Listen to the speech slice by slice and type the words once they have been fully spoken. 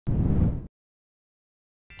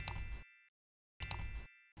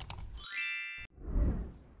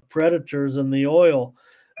Predators and the Oil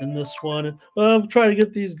in this one. We'll try to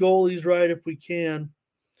get these goalies right if we can.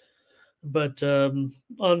 But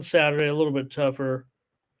on Saturday, a little bit tougher.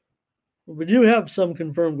 We do have some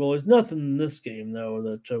confirmed goalies. Nothing in this game, though,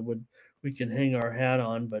 that we can hang our hat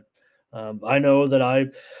on. But I know that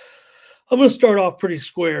I'm going to start off pretty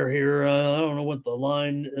square here. I don't know what the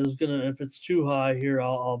line is gonna. If it's too high here,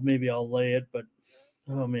 maybe I'll lay it. But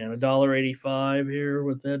oh man, $1.85 here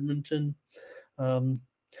with Edmonton.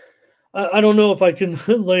 I don't know if I can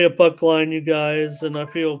lay a puck line, you guys, and I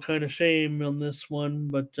feel kind of shame on this one.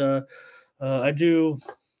 But I do.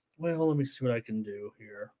 Well, let me see what I can do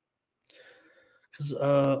here. Because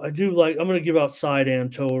I do like. I'm going to give out side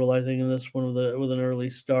and total. I think in this one with an early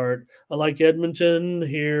start. I like Edmonton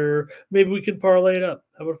here. Maybe we can parlay it up.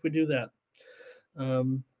 How about if we do that?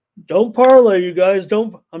 Don't parlay, you guys.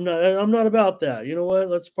 Don't. I'm not about that. You know what?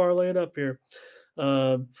 Let's parlay it up here.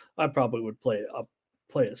 I probably would play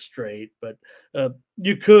it straight, but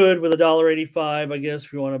you could with $1.85, I guess,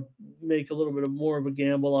 if you want to make a little bit more of a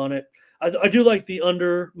gamble on it. I do like the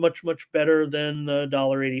under much better than the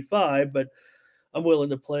 $1.85, but I'm willing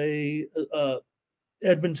to play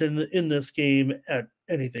Edmonton in this game at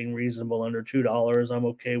anything reasonable under $2. I'm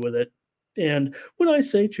okay with it. And when I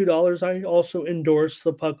say $2, I also endorse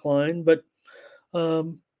the puck line, but I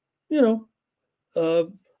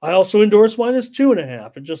also endorse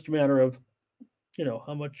 -2.5. It's just a matter of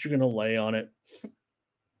how much you're going to lay on it.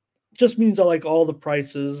 Just means I like all the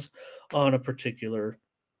prices on a particular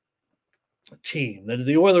team.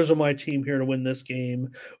 The Oilers are my team here to win this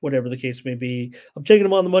game, whatever the case may be. I'm taking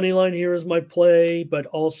them on the money line here as my play, but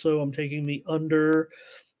also I'm taking the under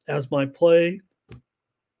as my play.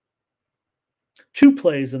 2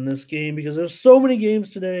 plays in this game because there's so many games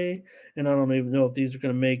today, and I don't even know if these are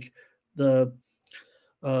going to make the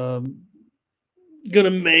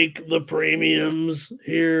premiums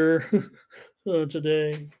here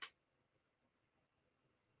today.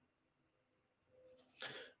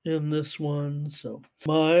 In this one. So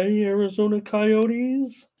my Arizona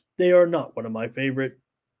Coyotes, they are not one of my favorite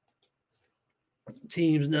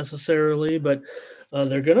teams necessarily, but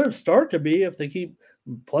they're going to start to be if they keep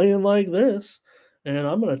playing like this. And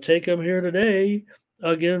I'm going to take them here today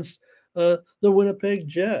against the Winnipeg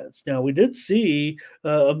Jets. Now, we did see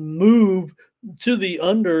a move to the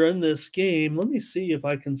under in this game. Let me see if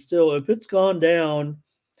I can still, if it's gone down.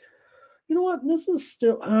 You know what? This is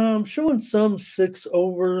still showing some 6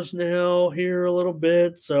 overs now here a little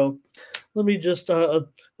bit. So let me just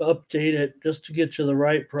update it just to get you the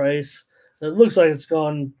right price. It looks like it's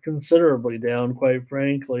gone considerably down, quite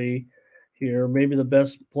frankly, here. Maybe the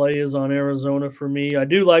best play is on Arizona for me. I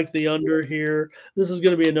do like the under here. This is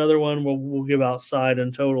going to be another one we'll give out side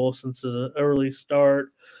and total since it's an early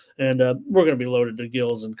start. And we're going to be loaded to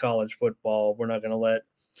gills in college football. We're not going to let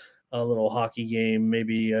a little hockey game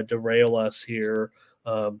maybe derail us here.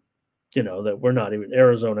 That we're not even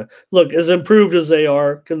Arizona. Look, as improved as they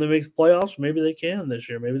are, can they make playoffs? Maybe they can this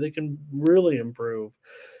year. Maybe they can really improve.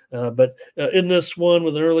 But in this one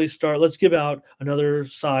with an early start, let's give out another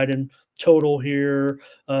side and total here.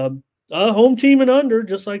 Home team and under,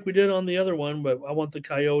 just like we did on the other one. But I want the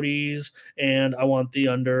Coyotes and I want the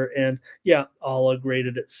under. And yeah, I'll grade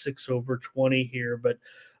it at 6/20 here. But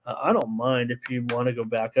I don't mind if you want to go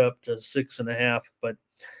back up to 6.5, but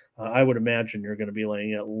I would imagine you're going to be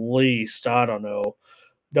laying at least, I don't know,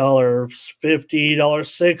 $1.50,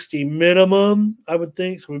 $1.60 minimum, I would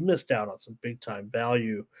think. So we missed out on some big time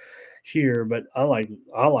value here, but I like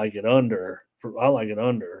it under. I like it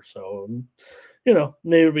under. So,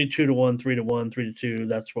 maybe it'll be 2-1, 3-1, 3-2.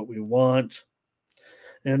 That's what we want.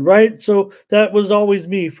 And right, so that was always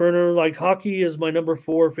me, Ferner. Like hockey is my number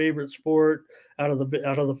 4 favorite sport out of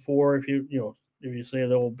the 4. If you say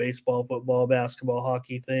the old baseball, football, basketball,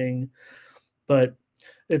 hockey thing, but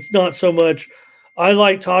it's not so much. I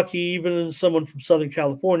liked hockey even as someone from Southern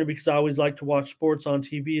California because I always liked to watch sports on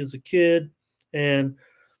TV as a kid, and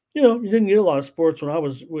you didn't get a lot of sports when I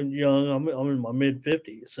was young. I'm in my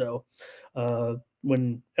mid-50s, so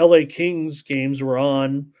when LA Kings games were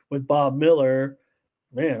on with Bob Miller.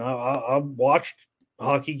 Man, I watched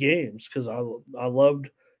hockey games because I loved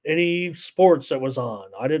any sports that was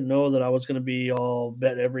on. I didn't know that I was going to be all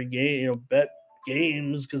bet every game, bet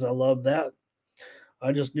games because I love that.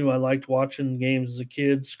 I just knew I liked watching games as a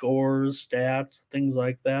kid, scores, stats, things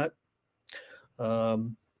like that. All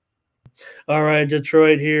right,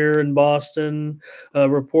 Detroit here in Boston.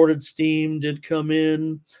 Reported steam did come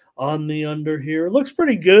in on the under here. It looks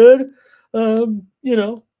pretty good.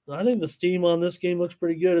 I think the steam on this game looks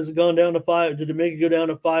pretty good. Has it gone down to 5? Did it make it go down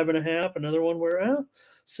to 5.5? Another one where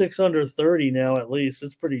 6 under 30 now at least.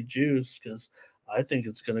 It's pretty juiced because I think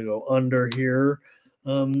it's going to go under here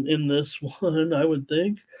in this one, I would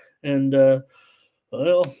think. And,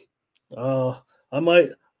 well, uh, I might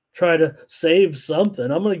try to save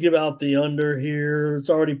something. I'm going to give out the under here. It's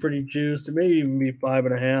already pretty juiced. It may even be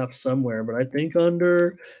 5.5 somewhere, but I think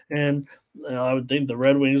under. And I would think the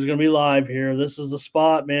Red Wings are going to be live here. This is the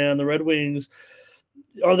spot, man. The Red Wings,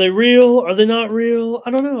 are they real? Are they not real?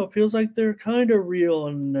 I don't know. It feels like they're kind of real,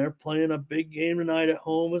 and they're playing a big game tonight at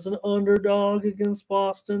home as an underdog against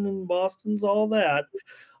Boston, and Boston's all that.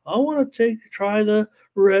 I want to try the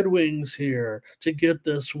Red Wings here to get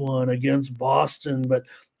this one against Boston, but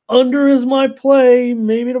under is my play.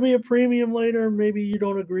 Maybe it'll be a premium later. Maybe you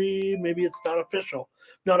don't agree. Maybe it's not official.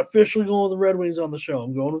 Not officially going with the Red Wings on the show.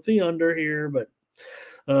 I'm going with the under here, but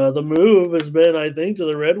the move has been, I think, to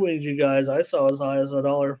the Red Wings, you guys. I saw as high as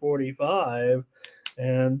 $1.45.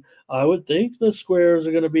 And I would think the squares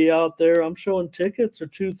are going to be out there. I'm showing tickets are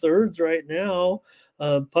 2/3 right now.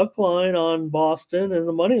 Puck line on Boston and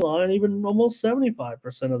the money line, even almost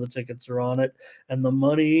 75% of the tickets are on it. And the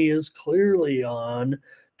money is clearly on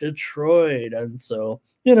Detroit. And so,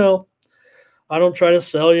 I don't try to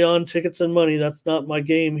sell you on tickets and money. That's not my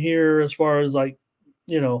game here as far as like,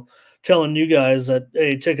 you know, telling you guys that,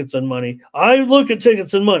 hey, tickets and money. I look at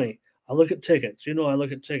tickets and money. I look at tickets. I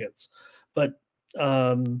look at tickets. But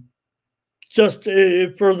um, just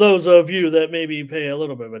for those of you that maybe pay a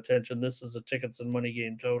little bit of attention, this is a tickets and money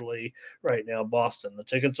game totally right now. Boston. The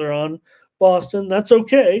tickets are on Boston. That's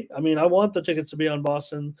okay. I mean, I want the tickets to be on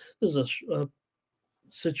Boston. This is a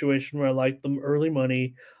situation where I like the early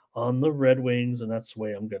money on the Red Wings, and that's the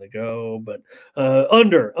way I'm going to go. But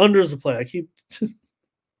under is the play. I keep.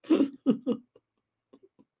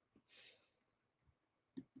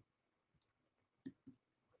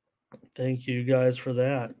 Thank you guys for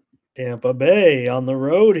that. Tampa Bay on the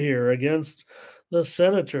road here against the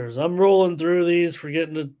Senators. I'm rolling through these,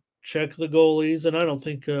 forgetting to check the goalies, and I don't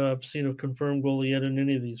think I've seen a confirmed goalie yet in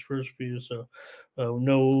any of these first few, so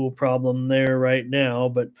no problem there right now.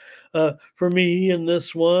 But for me in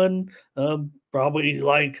this one, probably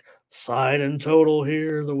like side and total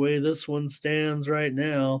here, the way this one stands right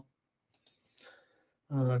now.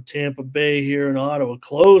 Tampa Bay here in Ottawa,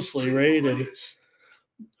 closely rated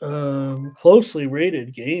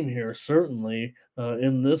game here, certainly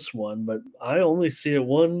in this one, but I only see it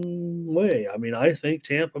one way. I mean, I think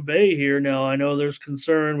Tampa Bay here. Now, I know there's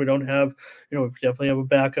concern. We don't have, we definitely have a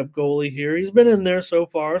backup goalie here. He's been in there so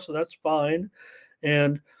far, so that's fine.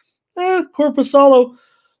 And Corpusalo,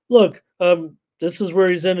 look, this is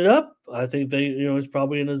where he's ended up. I think he's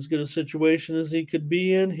probably in as good a situation as he could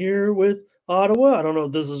be in here with Ottawa. I don't know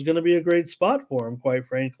if this is going to be a great spot for him, quite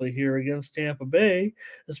frankly, here against Tampa Bay,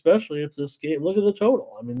 especially if this game. Look at the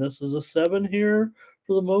total. I mean, this is a 7 here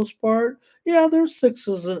for the most part. Yeah, there's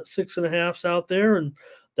 6.5s out there, and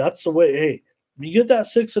that's the way. Hey, you get that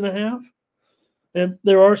 6.5, and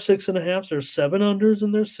there are 6.5s. There's 7 unders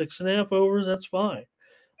and there's 6.5 overs. That's fine.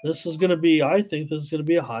 This is going to be. I think this is going to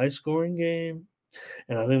be a high-scoring game,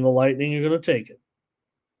 and I think the Lightning are going to take it.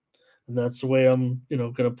 And that's the way I'm,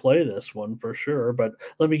 going to play this one for sure. But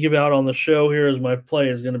let me give out on the show here as my play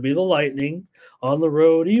is going to be the Lightning on the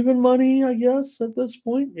road. Even money, I guess, at this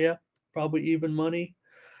point. Yeah, probably even money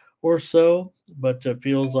or so. But it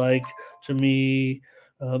feels like to me,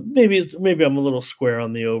 maybe I'm a little square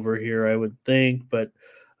on the over here, I would think. But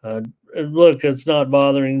look, it's not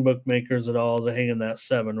bothering bookmakers at all to hang in that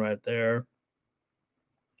 7 right there.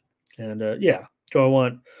 And yeah, do I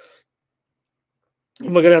want?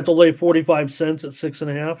 Am I going to have to lay 45 cents at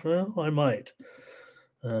 6.5? Well, I might.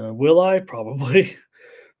 Will I? Probably.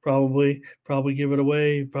 Probably give it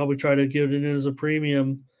away. Probably try to give it in as a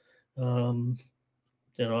premium. I know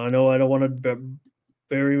I don't want to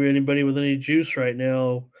bury anybody with any juice right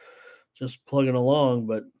now, just plugging along,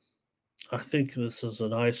 but I think this is a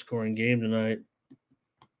high scoring game tonight.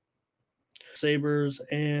 Sabres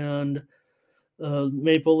and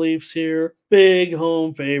Maple Leafs here. Big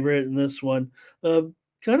home favorite in this one. Kind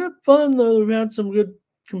of fun, though. We've had some good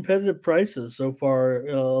competitive prices so far,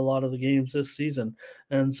 a lot of the games this season.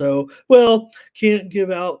 And so, can't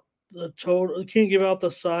give out the total, can't give out the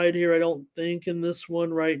side here, I don't think, in this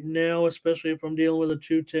one right now, especially if I'm dealing with a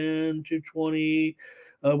 210, 220,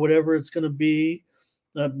 whatever it's going to be.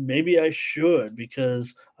 Maybe I should,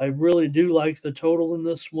 because I really do like the total in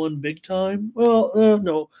this one big time. Well,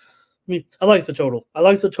 no, I like the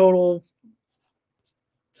total.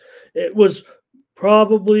 It was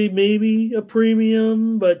probably maybe a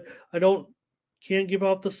premium, but I can't give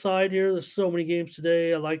off the side here. There's so many games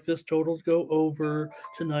today. I like this total to go over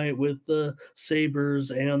tonight with the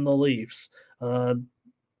Sabres and the Leafs.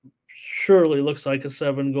 surely looks like a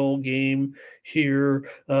 7-goal game here.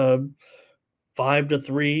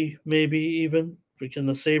 5-3, maybe even. Can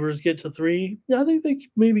the Sabres get to 3? Yeah, I think they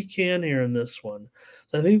maybe can here in this one.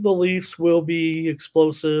 So I think the Leafs will be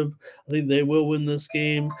explosive. I think they will win this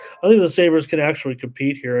game. I think the Sabres can actually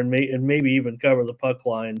compete here and maybe even cover the puck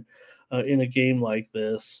line in a game like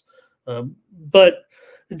this. But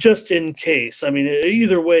just in case, I mean,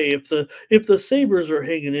 either way, if the Sabres are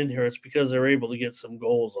hanging in here, it's because they're able to get some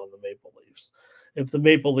goals on the Maple Leafs. If the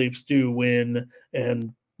Maple Leafs do win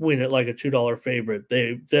and win it like a $2 favorite,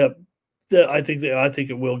 I think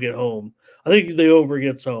it will get home. I think the over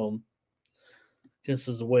gets home. This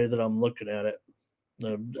is the way that I'm looking at it.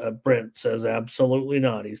 Brent says absolutely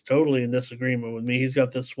not. He's totally in disagreement with me. He's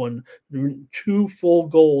got this one 2 full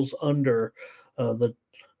goals under the.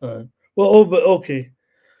 But okay,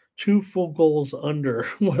 2 full goals under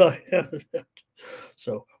what I had.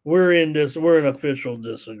 So we're in official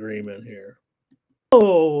disagreement here.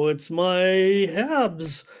 Oh, it's my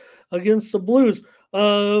Habs against the Blues.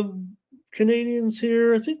 Canadians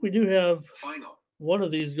here. I think we do have one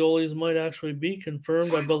of these goalies might actually be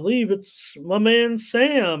confirmed. I believe it's my man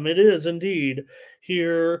Sam. It is indeed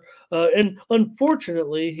here, and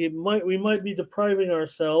unfortunately, we might be depriving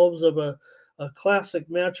ourselves of a classic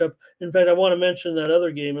matchup. In fact, I want to mention that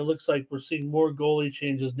other game. It looks like we're seeing more goalie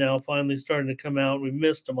changes now, finally starting to come out. We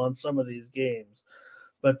missed them on some of these games.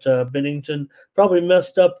 But Bennington probably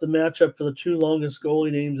messed up the matchup for the 2 longest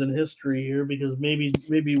goalie names in history here because maybe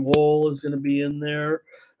Woll is going to be in there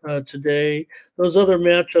today. Those other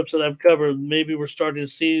matchups that I've covered, maybe we're starting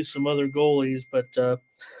to see some other goalies, but we're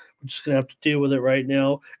just going to have to deal with it right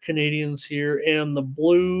now. Canadiens here and the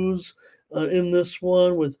Blues in this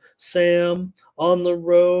one with Sam on the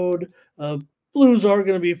road. Blues are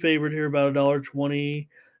going to be favored here about $1.20,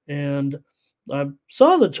 and I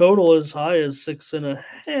saw the total as high as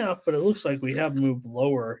 6.5, but it looks like we have moved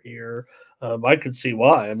lower here. I could see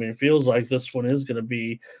why. I mean, it feels like this one is going to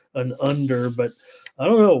be an under, but I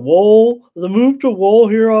don't know. The move to Woll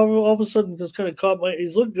here all of a sudden just kind of caught my.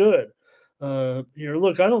 He's looked good here.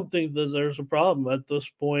 Look, I don't think that there's a problem at this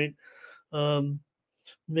point.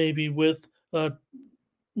 Maybe with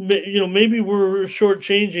maybe we're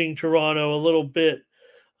shortchanging Toronto a little bit.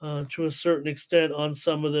 To a certain extent on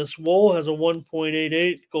some of this. Woll has a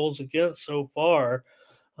 1.88 goals against so far.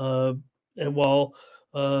 And while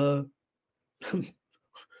I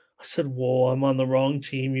said Woll, I'm on the wrong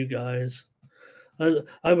team, you guys.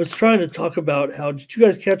 I was trying to talk about how, did you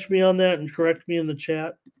guys catch me on that and correct me in the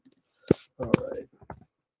chat? All right.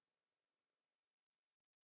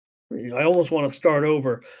 I almost want to start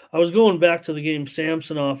over. I was going back to the game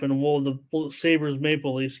Samsonov and Woll, the Sabres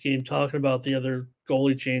Maple Leafs game, talking about the other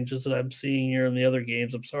goalie changes that I'm seeing here in the other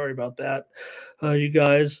games. I'm sorry about that, you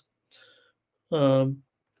guys. Like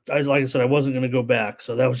I said, I wasn't going to go back,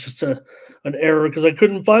 so that was just an error because I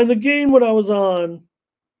couldn't find the game when I was on.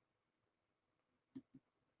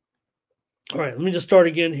 All right, let me just start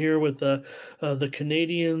again here with the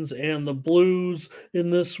Canadiens and the Blues in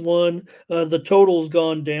this one. The total's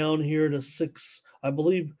gone down here to 6, I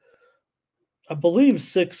believe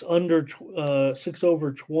 6 under 6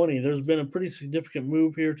 over 20. There's been a pretty significant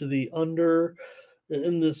move here to the under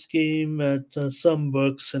in this game at some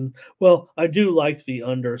books, and well, I do like the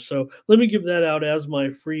under, so let me give that out as my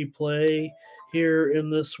free play here in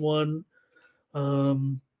this one.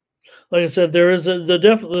 Like I said, there is the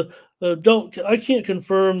definitely don't I can't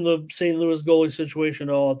confirm the St. Louis goalie situation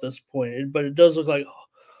at all at this point, but it does look like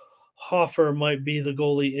Hoffer might be the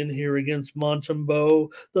goalie in here against Montembeault.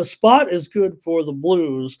 The spot is good for the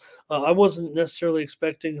Blues. I wasn't necessarily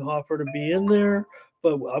expecting Hoffer to be in there,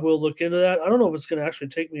 but I will look into that. I don't know if it's going to actually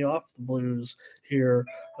take me off the Blues here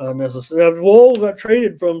necessarily. If Woll got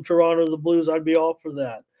traded from Toronto to the Blues, I'd be all for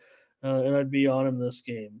that, and I'd be on him this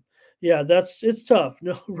game. Yeah, it's tough.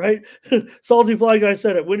 No, right? Salty Fly Guy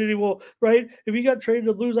said it. When did he will, right? If he got traded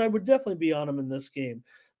to the Blues, I would definitely be on him in this game.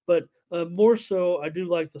 But more so, I do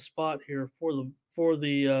like the spot here for the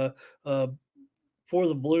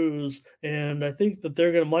Blues, and I think that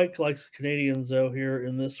they're going to. Mike likes the Canadiens though here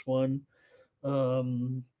in this one.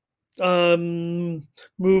 Um,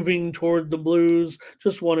 Moving toward the Blues.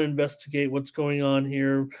 Just want to investigate what's going on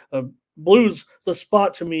here. Blues, the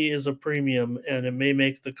spot to me is a premium, and it may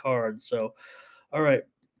make the card. So, all right,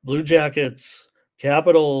 Blue Jackets,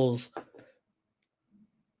 Capitals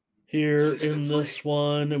here in this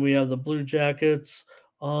one, and we have the Blue Jackets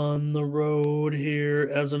on the road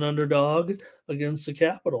here as an underdog against the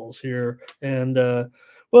Capitals here. And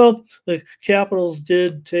well, the Capitals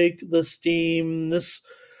did take the steam. This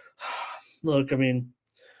look, I mean,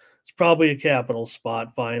 it's probably a Capital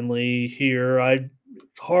spot finally here.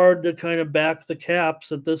 hard to kind of back the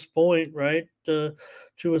Caps at this point, right? To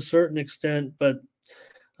a certain extent, but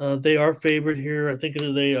they are favored here. I think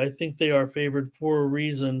they are favored for a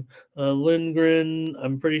reason. Lindgren,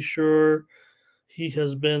 I'm pretty sure he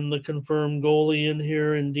has been the confirmed goalie in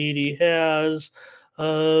here. Indeed, he has.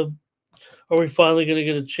 Uh, are we finally going to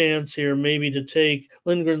get a chance here, maybe to take?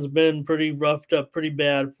 Lindgren's been pretty roughed up, pretty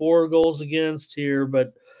bad. 4 goals against here,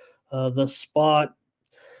 but the spot.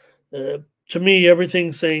 Uh, to me,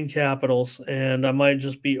 everything's saying Capitals, and I might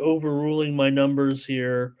just be overruling my numbers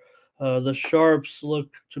here. The Sharps look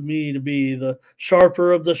to me to be the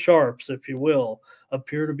sharper of the Sharps, if you will,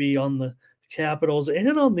 appear to be on the Capitals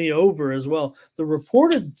and on the over as well. The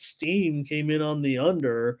reported steam came in on the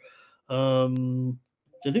under. Um,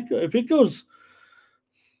 if it goes,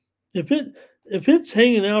 if it if it's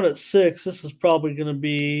hanging out at 6, this is probably going to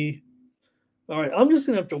be all right. I'm just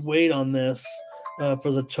going to have to wait on this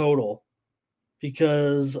for the total,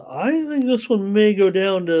 because I think this one may go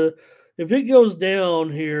down to, if it goes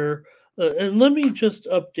down here, and let me just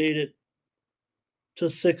update it to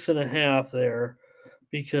 6.5 there,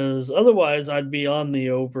 because otherwise I'd be on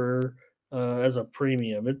the over as a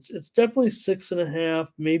premium. It's definitely 6.5,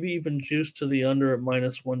 maybe even juiced to the under at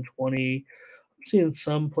 -120. I'm seeing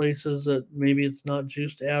some places that maybe it's not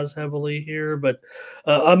juiced as heavily here, but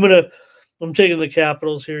I'm taking the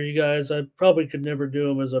Capitals here, you guys. I probably could never do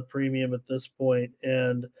them as a premium at this point.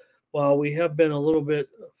 And while we have been a little bit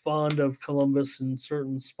fond of Columbus in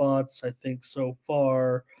certain spots, I think so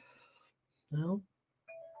far, well,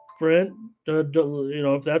 Brent,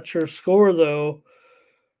 if that's your score though,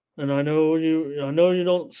 and I know you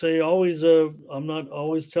don't say always. I'm not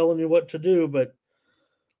always telling you what to do, but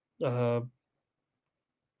uh,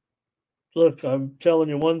 look, I'm telling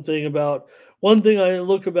you one thing I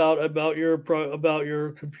look about about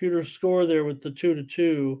your computer score there with the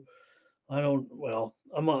 2-2. I don't. Well,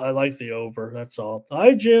 I like the over. That's all.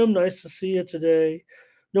 Hi, Jim. Nice to see you today.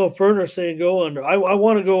 No, Ferner saying go under. I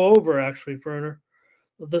want to go over actually, Ferner.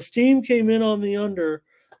 The steam came in on the under,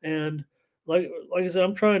 and like I said,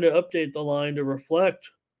 I'm trying to update the line to reflect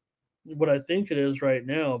what I think it is right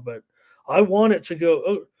now, but I want it to go.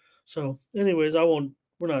 Oh, so, anyways, I won't.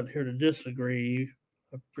 We're not here to disagree.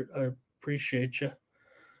 I appreciate you.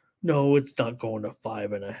 No, it's not going to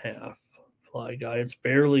 5.5. Fly guy, it's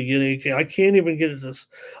barely getting. I can't even get it to.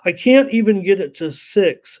 I can't even get it to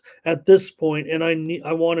 6 at this point, and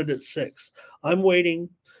I wanted it 6. I'm waiting.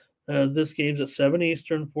 This game's at 7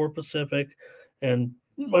 Eastern, 4 Pacific, and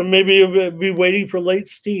maybe you'll be waiting for late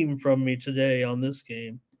steam from me today on this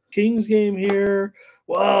game. Kings game here.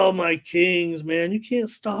 Wow, my Kings, man. You can't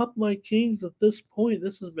stop my Kings at this point.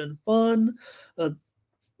 This has been fun.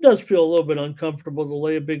 Does feel a little bit uncomfortable to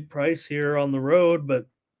lay a big price here on the road, but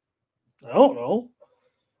I don't know.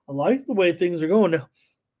 I like the way things are going now.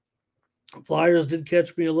 Flyers did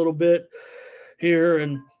catch me a little bit here,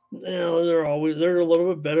 and they're a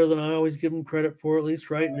little bit better than I always give them credit for. At least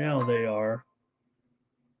right now they are.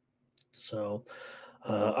 So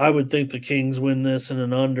I would think the Kings win this in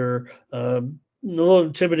an under. A little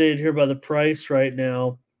intimidated here by the price right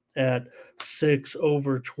now at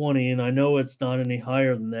 6/20, and I know it's not any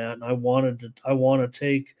higher than that. And I want to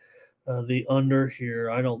take the under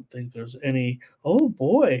here. I don't think there's any. Oh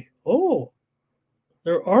boy,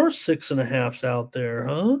 there are 6.5s out there,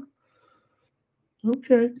 huh?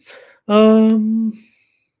 Okay. Um.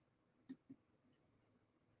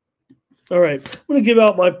 All right, I'm going to give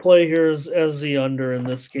out my play here as the under in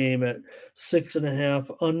this game at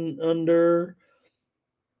 6.5 under.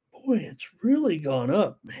 Boy, it's really gone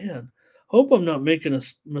up, man. Hope I'm not making a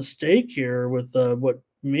mistake here with what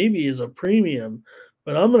maybe is a premium,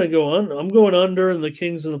 but I'm going to go on. I'm going under in the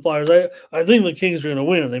Kings and the Flyers. I think the Kings are going to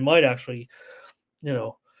win, and they might actually, you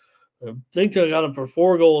know, I think I got them for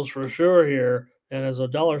 4 goals for sure here, and as a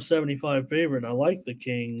 $1.75 favorite, I like the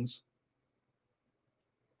Kings.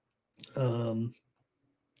 Um,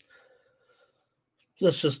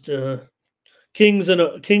 let's just Kings and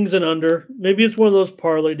under. Maybe it's one of those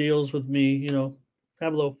parlay deals with me.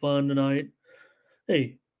 Have a little fun tonight.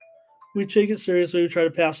 Hey, we take it seriously. We try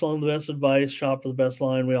to pass along the best advice, shop for the best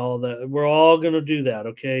line. We're all gonna do that.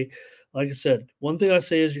 Okay. Like I said, one thing I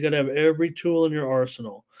say is you got to have every tool in your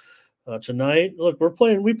arsenal. Tonight, look,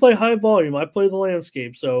 we play high volume. I play the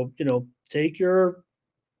landscape. So, take your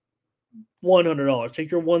 $100, take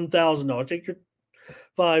your $1,000, take your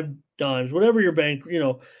 5 dimes, whatever your bank,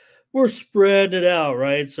 we're spreading it out,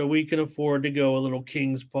 right? So we can afford to go a little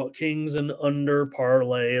kings and under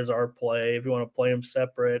parlay as our play. If you want to play them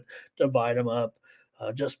separate, divide them up.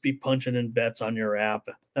 Just be punching in bets on your app.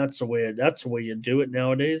 That's the way you do it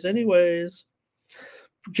nowadays, anyways.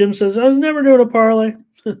 Jim says, I was never doing a parlay.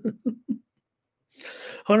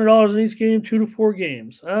 $100 in each game, 2 to 4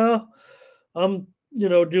 games. I'm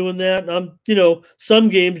doing that. And I'm some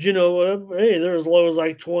games, hey, they're as low as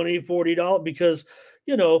like $20, $40 because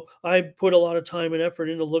I put a lot of time and effort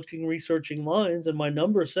into looking, researching lines, and my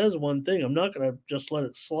number says one thing. I'm not going to just let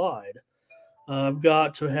it slide. I've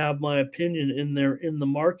got to have my opinion in there in the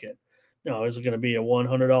market. Now, is it going to be a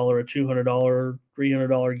 $100, a $200,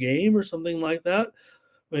 $300 game or something like that?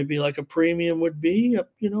 Maybe like a premium would be,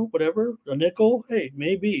 whatever, a nickel. Hey,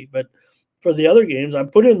 maybe. But for the other games, I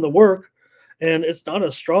put in the work, and it's not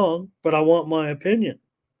as strong, but I want my opinion.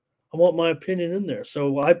 I want my opinion in there.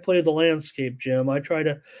 So I play the landscape, Jim. I try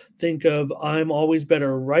to think of I'm always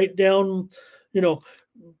better. Write down, you know,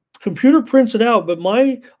 computer prints it out, but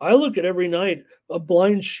I look at every night a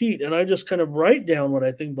blind sheet and I just kind of write down what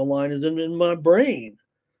I think the line is in my brain,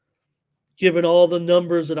 given all the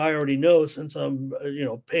numbers that I already know since I'm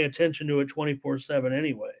pay attention to it 24/7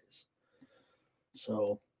 anyways.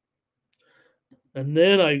 So, and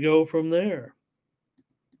then I go from there.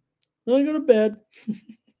 Then I go to bed.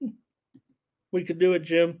 We could do it,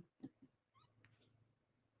 Jim.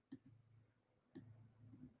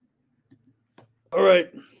 All right.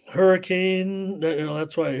 Hurricane.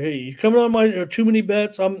 That's why. Hey, you coming on my too many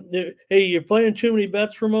bets? Hey, you're playing too many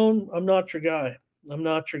bets, Ramon. I'm not your guy. I'm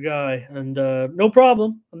not your guy, and no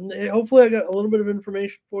problem. Hey, hopefully, I got a little bit of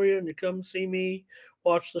information for you, and you come see me,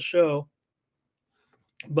 watch the show.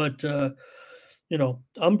 But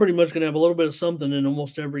I'm pretty much going to have a little bit of something in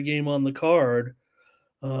almost every game on the card,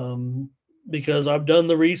 um, because I've done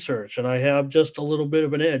the research and I have just a little bit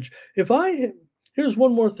of an edge. Here's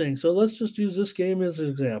one more thing. So let's just use this game as an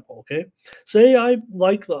example. Okay, say I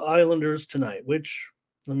like the Islanders tonight. Which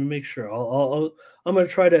let me make sure. I'm going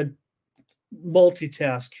to try to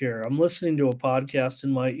multitask here. I'm listening to a podcast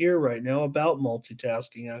in my ear right now about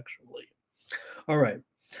multitasking. Actually, all right.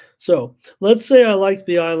 So let's say I like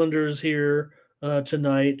the Islanders here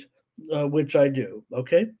tonight, which I do.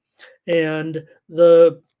 Okay, and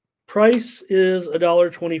the price is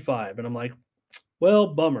 $1.25, and I'm like, well,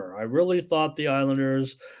 bummer. I really thought the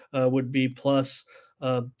Islanders would be plus.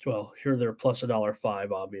 Well, here they're plus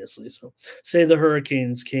 $1.05, obviously. So, say the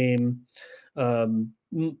Hurricanes came, um,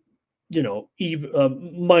 minus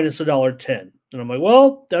 $1.10, and I'm like,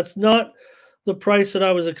 well, that's not the price that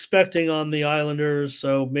I was expecting on the Islanders.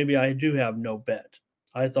 So maybe I do have no bet.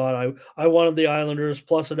 I thought I wanted the Islanders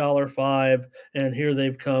plus $1.05, and here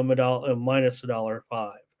they've come minus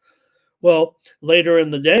 $1.05. Well, later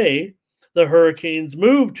in the day, the Hurricanes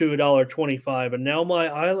moved to $1.25, and now my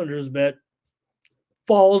Islanders bet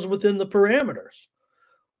falls within the parameters.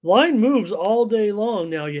 Line moves all day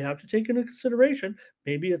long. Now you have to take into consideration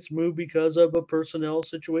maybe it's moved because of a personnel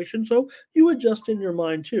situation. So you adjust in your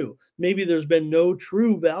mind too. Maybe there's been no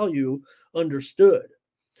true value understood.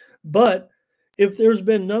 But if there's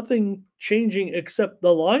been nothing changing except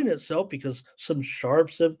the line itself, because some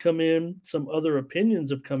sharps have come in, some other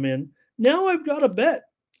opinions have come in, now I've got a bet.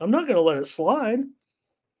 I'm not going to let it slide.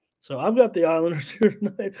 So I've got the Islanders here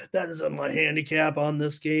tonight. That is on my handicap on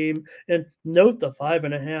this game. And note the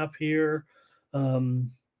 5.5 here.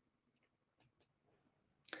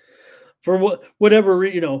 For whatever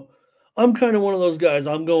I'm kind of one of those guys.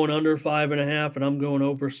 I'm going under 5.5, and I'm going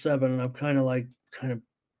over 7, and I'm kind of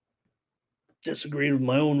disagreed with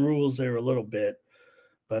my own rules there a little bit.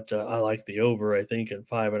 But I like the over, I think, at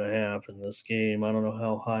 5.5 in this game. I don't know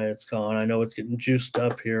how high it's gone. I know it's getting juiced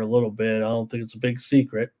up here a little bit. I don't think it's a big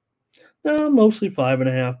secret. No, mostly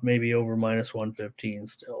 5.5, maybe over minus 115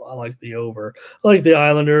 still. I like the over. I like the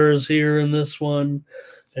Islanders here in this one.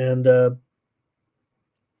 And,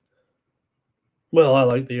 well, I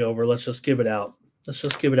like the over. Let's just give it out. Let's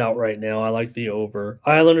just give it out right now. I like the over.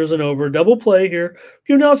 Islanders and over. Double play here.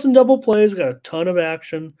 Giving out some double plays. We got a ton of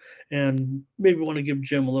action. And maybe want to give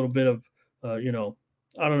Jim a little bit of, I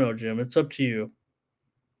don't know, Jim. It's up to you.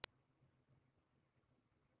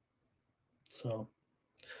 So,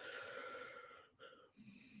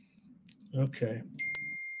 okay.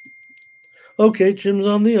 Okay, Jim's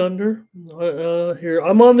on the under. Here,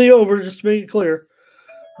 I'm on the over, just to make it clear.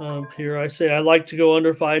 Here, I say I like to go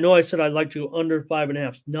under 5. No, I said I'd like to go under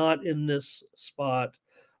 5.5. Not in this spot.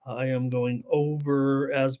 I am going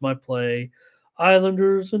over as my play.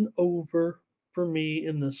 Islanders and over for me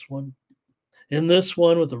in this one. In this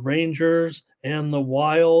one with the Rangers and the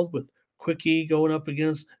Wild with Quickie going up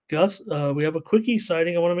against Gus. We have a Quickie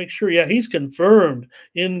sighting. I want to make sure. Yeah, he's confirmed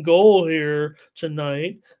in goal here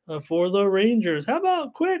tonight for the Rangers. How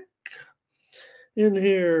about Quick in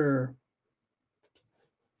here?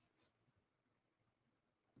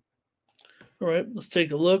 All right, let's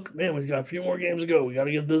take a look. Man, we've got a few more games to go. We got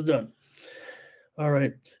to get this done. All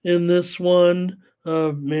right. In this one,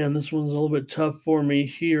 man, this one's a little bit tough for me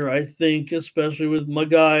here, I think, especially with my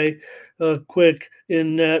guy Quick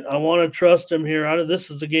in net. I want to trust him here.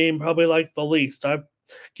 This is a game probably like the least. I've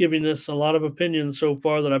given this a lot of opinions so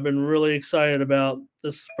far that I've been really excited about.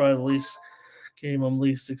 This is probably the least game I'm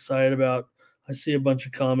least excited about. I see a bunch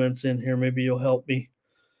of comments in here. Maybe you'll help me.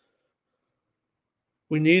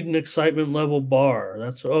 We need an excitement level bar.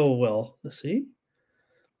 That's, oh, well, see?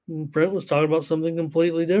 Brent was talking about something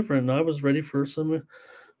completely different. And I was ready for some.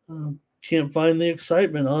 Can't find the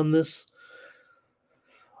excitement on this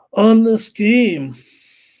game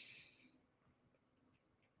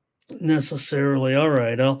necessarily. All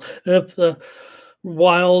right, I'll if the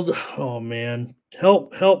Wild. Oh man,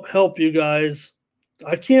 help, you guys!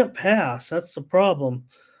 I can't pass. That's the problem.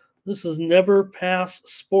 This is never pass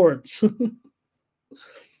sports.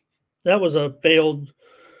 That was a failed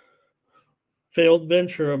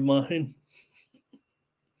venture of mine.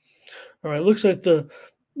 All right, looks like the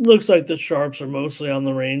Sharps are mostly on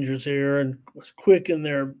the Rangers here, and it's Quick in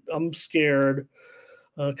there. I'm scared.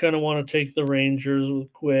 Kind of want to take the Rangers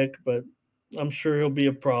with Quick, but I'm sure he'll be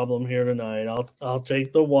a problem here tonight. I'll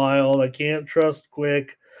take the Wild. I can't trust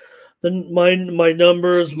Quick. Then my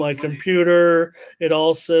numbers, my computer, it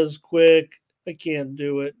all says Quick. I can't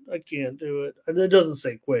do it. I can't do it. And it doesn't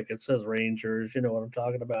say Quick. It says Rangers. You know what I'm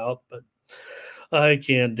talking about, but I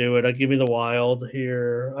can't do it. I give me the Wild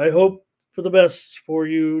here. I hope for the best for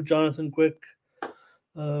you, Jonathan Quick.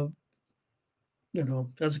 Uh,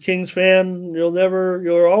 as a Kings fan,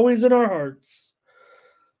 you're always in our hearts.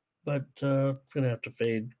 But gonna have to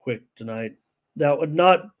fade Quick tonight. That would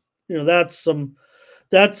not, that's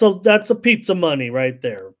a pizza money right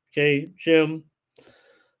there. Okay, Jim.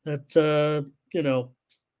 That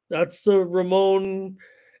that's the Ramon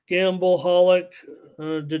Gamble-holic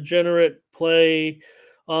degenerate play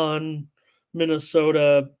on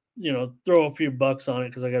Minnesota. Throw a few bucks on it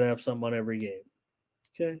because I got to have something on every game.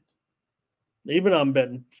 Okay. Even I'm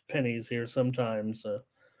betting pennies here sometimes.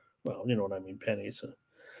 Well, you know what I mean, pennies.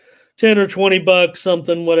 10 or 20 bucks,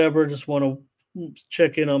 something, whatever. Just want to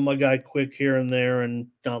check in on my guy Quick here and there and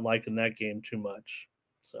not liking that game too much.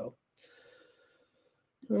 So,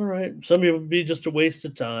 all right. Some of it would be just a waste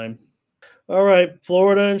of time. All right.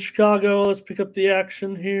 Florida and Chicago. Let's pick up the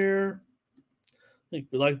action here. I think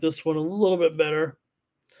we like this one a little bit better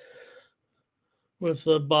with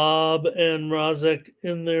Bob and Rozek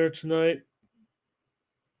in there tonight.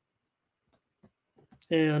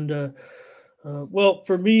 And, well,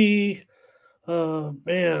 for me,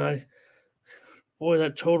 man, boy,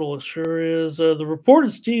 that total sure is. The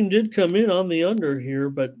reported steam did come in on the under here,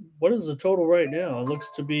 but what is the total right now? It looks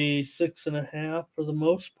to be 6.5 for the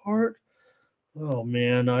most part. Oh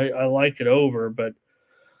man, I like it over, but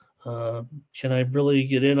can I really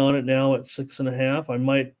get in on it now at 6.5?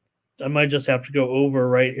 I might just have to go over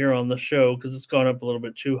right here on the show because it's gone up a little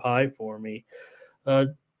bit too high for me.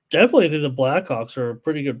 Definitely think the Blackhawks are a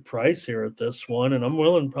pretty good price here at this one, and I'm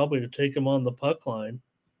willing probably to take them on the puck line.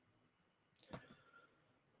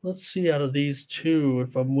 Let's see out of these two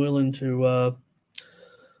if I'm willing to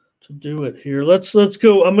do it here. Let's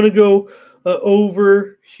go. I'm going to go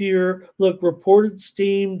over here. Look, reported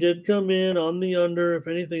steam did come in on the under. If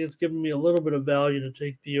anything, it's giving me a little bit of value to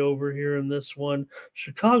take the over here in this one.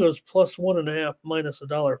 Chicago's plus 1.5 minus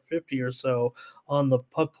 $1.50 or so on the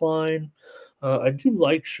puck line. I do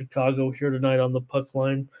like Chicago here tonight on the puck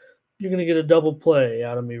line. You're going to get a double play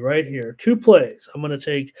out of me right here. 2 plays. I'm going to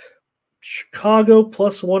take Chicago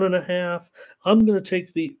plus 1.5. I'm going to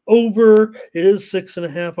take the over. It is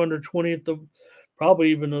 6.5 under 20 at the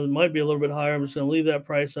probably even though it might be a little bit higher. I'm just going to leave that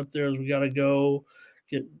price up there as we got to go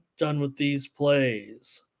get done with these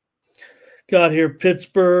plays. Got here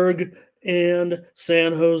Pittsburgh and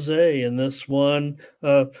San Jose in this one.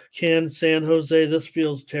 Can San Jose, this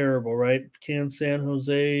feels terrible, right? Can San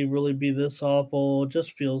Jose really be this awful? It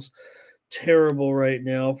just feels terrible right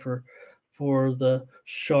now for the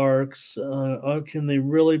Sharks. Can they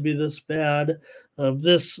really be this bad?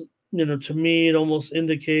 This, to me, it almost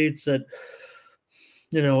indicates that,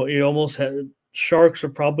 you almost had Sharks are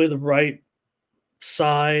probably the right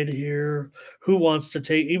side here. Who wants to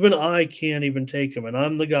take? Even I can't even take them, and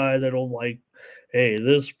I'm the guy that'll hey,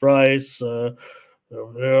 this price, blah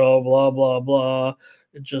blah blah.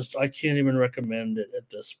 It just I can't even recommend it at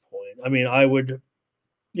this point. I mean, I would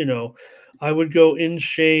go in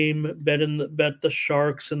shame, bet the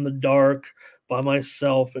Sharks in the dark by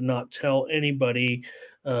myself and not tell anybody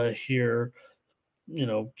here.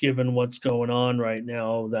 given what's going on right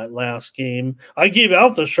now, that last game. I gave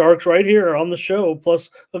out the Sharks right here on the show, plus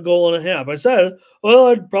a goal and a half. I said, well,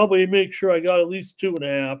 I'd probably make sure I got at least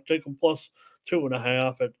 2.5, take them plus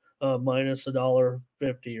 2.5 at minus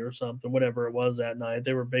 $1.50 or something, whatever it was that night.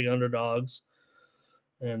 They were big underdogs.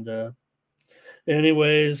 And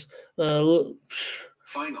anyways,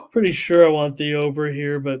 pretty sure I want the over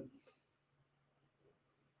here, but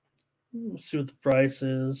let's see what the price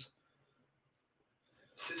is.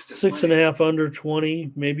 6.5 under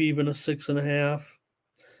 20, maybe even a 6.5.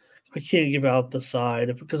 I can't give out the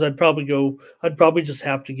side because I'd probably just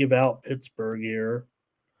have to give out Pittsburgh here.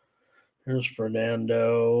 Here's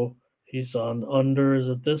Fernando. He's on under. Is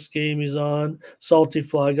it this game he's on? Salty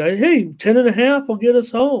Fly Guy. Hey, 10.5 will get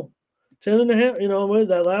us home. 10.5.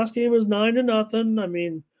 That last game was 9-0. I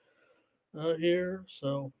mean, here.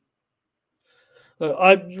 So,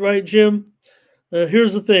 right, Jim.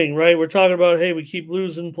 Here's the thing, right? We're talking about, hey, we keep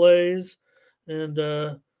losing plays, and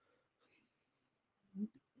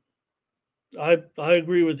I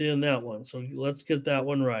agree with you in that one. So let's get that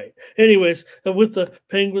one right. Anyways, with the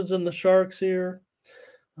Penguins and the Sharks here,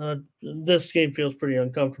 this game feels pretty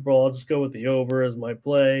uncomfortable. I'll just go with the over as my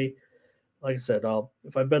play. Like I said,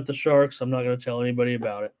 if I bet the Sharks, I'm not going to tell anybody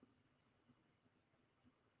about it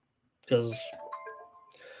because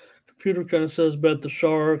computer kind of says bet the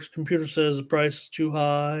Sharks. Computer says the price is too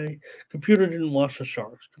high. Computer didn't watch the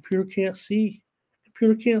Sharks. Computer can't see.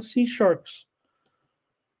 Computer can't see Sharks.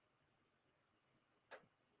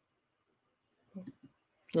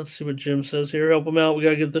 Let's see what Jim says here. Help him out. We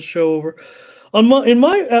gotta get the show over. At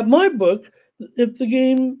my book, if the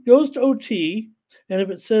game goes to OT and if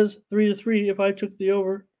it says 3-3, if I took the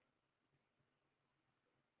over.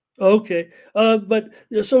 Okay. But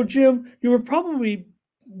so Jim, you were probably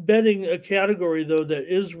betting a category though that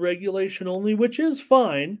is regulation only, which is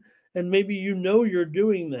fine, and maybe you're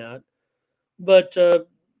doing that, but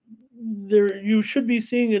there you should be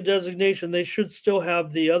seeing a designation. They should still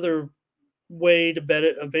have the other way to bet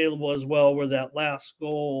it available as well, where that last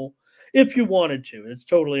goal, if you wanted to, it's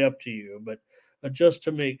totally up to you, but just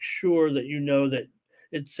to make sure that that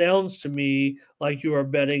it sounds to me like you are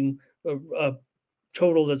betting a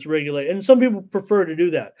total that's regulated, and some people prefer to do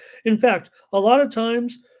that. In fact, a lot of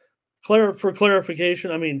times, for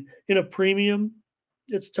clarification, I mean, in a premium,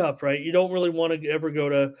 it's tough, right? You don't really want to ever go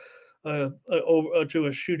to a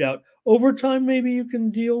shootout. Overtime, maybe you can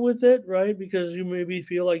deal with it, right? Because you maybe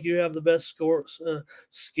feel like you have the best scores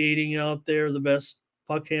skating out there, the best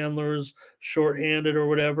puck handlers, shorthanded or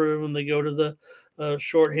whatever, when they go to the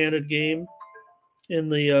shorthanded game in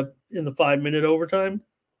the 5-minute overtime.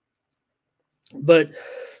 But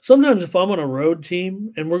sometimes if I'm on a road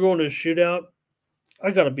team and we're going to a shootout,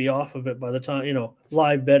 I got to be off of it by the time,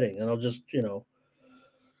 live betting. And I'll just,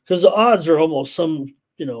 because the odds are almost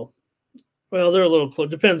well, they're a little close.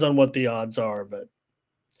 Depends on what the odds are, but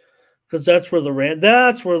because that's where the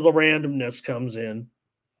randomness comes in.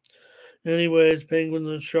 Anyways, Penguins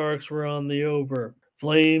and Sharks were on the over.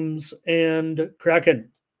 Flames and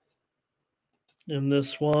Kraken in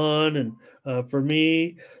this one. And for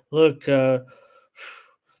me, look,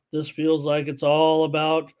 this feels like it's all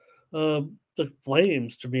about the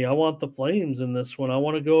Flames to me. I want the Flames in this one. I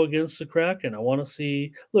want to go against the Kraken. I want to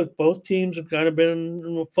see. Look, both teams have kind of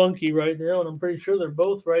been funky right now, and I'm pretty sure they're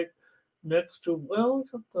both right next to. Well,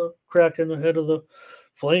 I got the Kraken ahead of the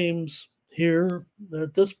Flames here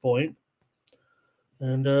at this point,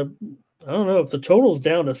 and I don't know if the total's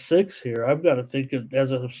down to 6 here. I've got to think it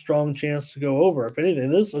has a strong chance to go over. If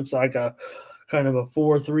anything, this looks like a kind of a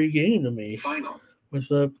 4-3 game to me. Final with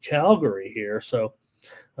Calgary here, so.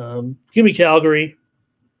 Give me Calgary.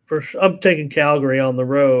 I'm taking Calgary on the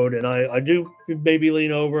road, and I do maybe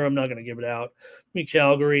lean over. I'm not going to give it out. Give me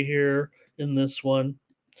Calgary here in this one.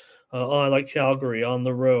 I like Calgary on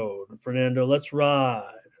the road. Fernando, let's ride.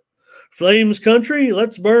 Flames country,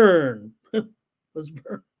 let's burn. Let's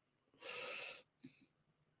burn.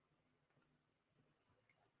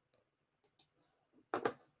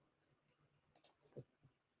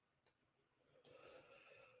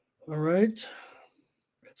 All right.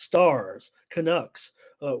 Stars, Canucks,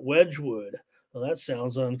 Wedgwood. Well, that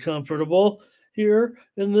sounds uncomfortable here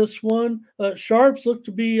in this one. Sharps look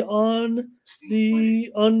to be on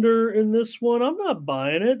the under in this one. I'm not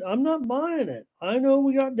buying it. I know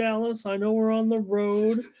we got Dallas. I know we're on the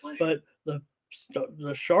road, but the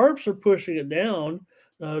Sharps are pushing it down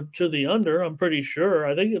to the under. I'm pretty sure.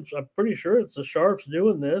 I'm pretty sure it's the Sharps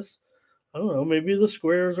doing this. I don't know. Maybe the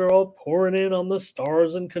squares are all pouring in on the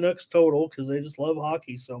Stars and Canucks total because they just love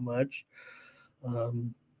hockey so much.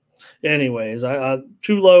 Anyways, I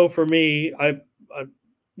too low for me.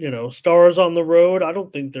 Stars on the road. I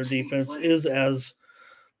don't think their defense is as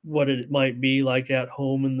what it might be like at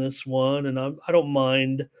home in this one, and I don't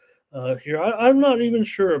mind here. I'm not even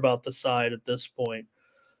sure about the side at this point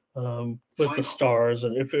with the Stars,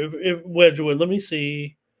 and if Wedgwood. Let me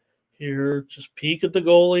see here. Just peek at the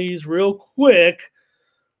goalies real quick.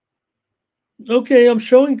 Okay, I'm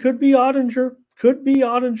showing could be Ottinger. Could be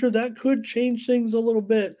Ottinger. That could change things a little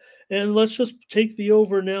bit. And let's just take the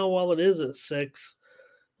over now while it is at 6,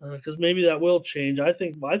 because maybe that will change. I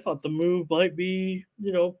thought the move might be,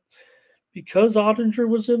 because Ottinger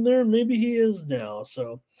was in there, maybe he is now.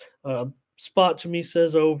 So, spot to me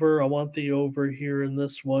says over. I want the over here in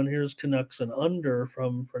this one. Here's Canucks and under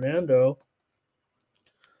from Fernando.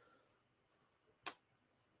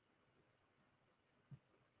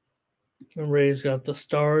 And Ray's got the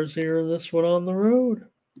Stars here in this one on the road.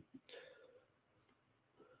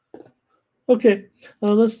 Okay,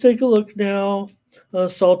 let's take a look now.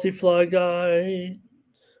 Salty Fly Guy,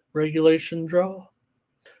 regulation draw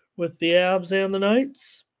with the Avs and the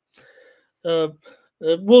Knights.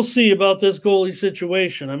 We'll see about this goalie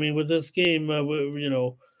situation. I mean, with this game,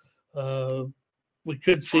 we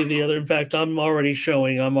could see the other. In fact, I'm already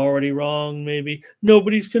showing. I'm already wrong. Maybe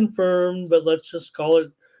nobody's confirmed, but let's just call it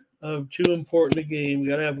too important a game. We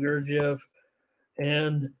got to have Gurdjieff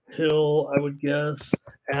and Hill, I would guess,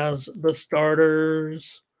 as the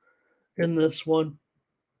starters in this one.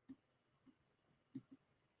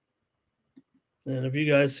 And have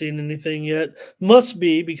you guys seen anything yet? Must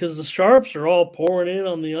be, because the Sharps are all pouring in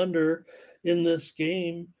on the under in this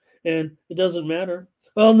game, and it doesn't matter.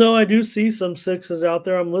 Well, no, I do see some 6s out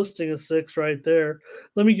there. I'm listing a 6 right there.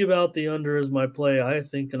 Let me give out the under as my play. I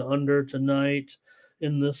think an under tonight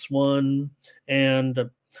in this one. And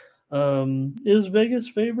is Vegas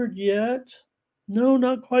favored yet? No,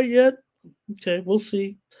 not quite yet. Okay, we'll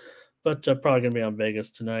see. But probably going to be on Vegas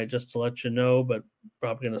tonight, just to let you know. But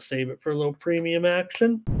probably going to save it for a little premium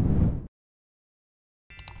action.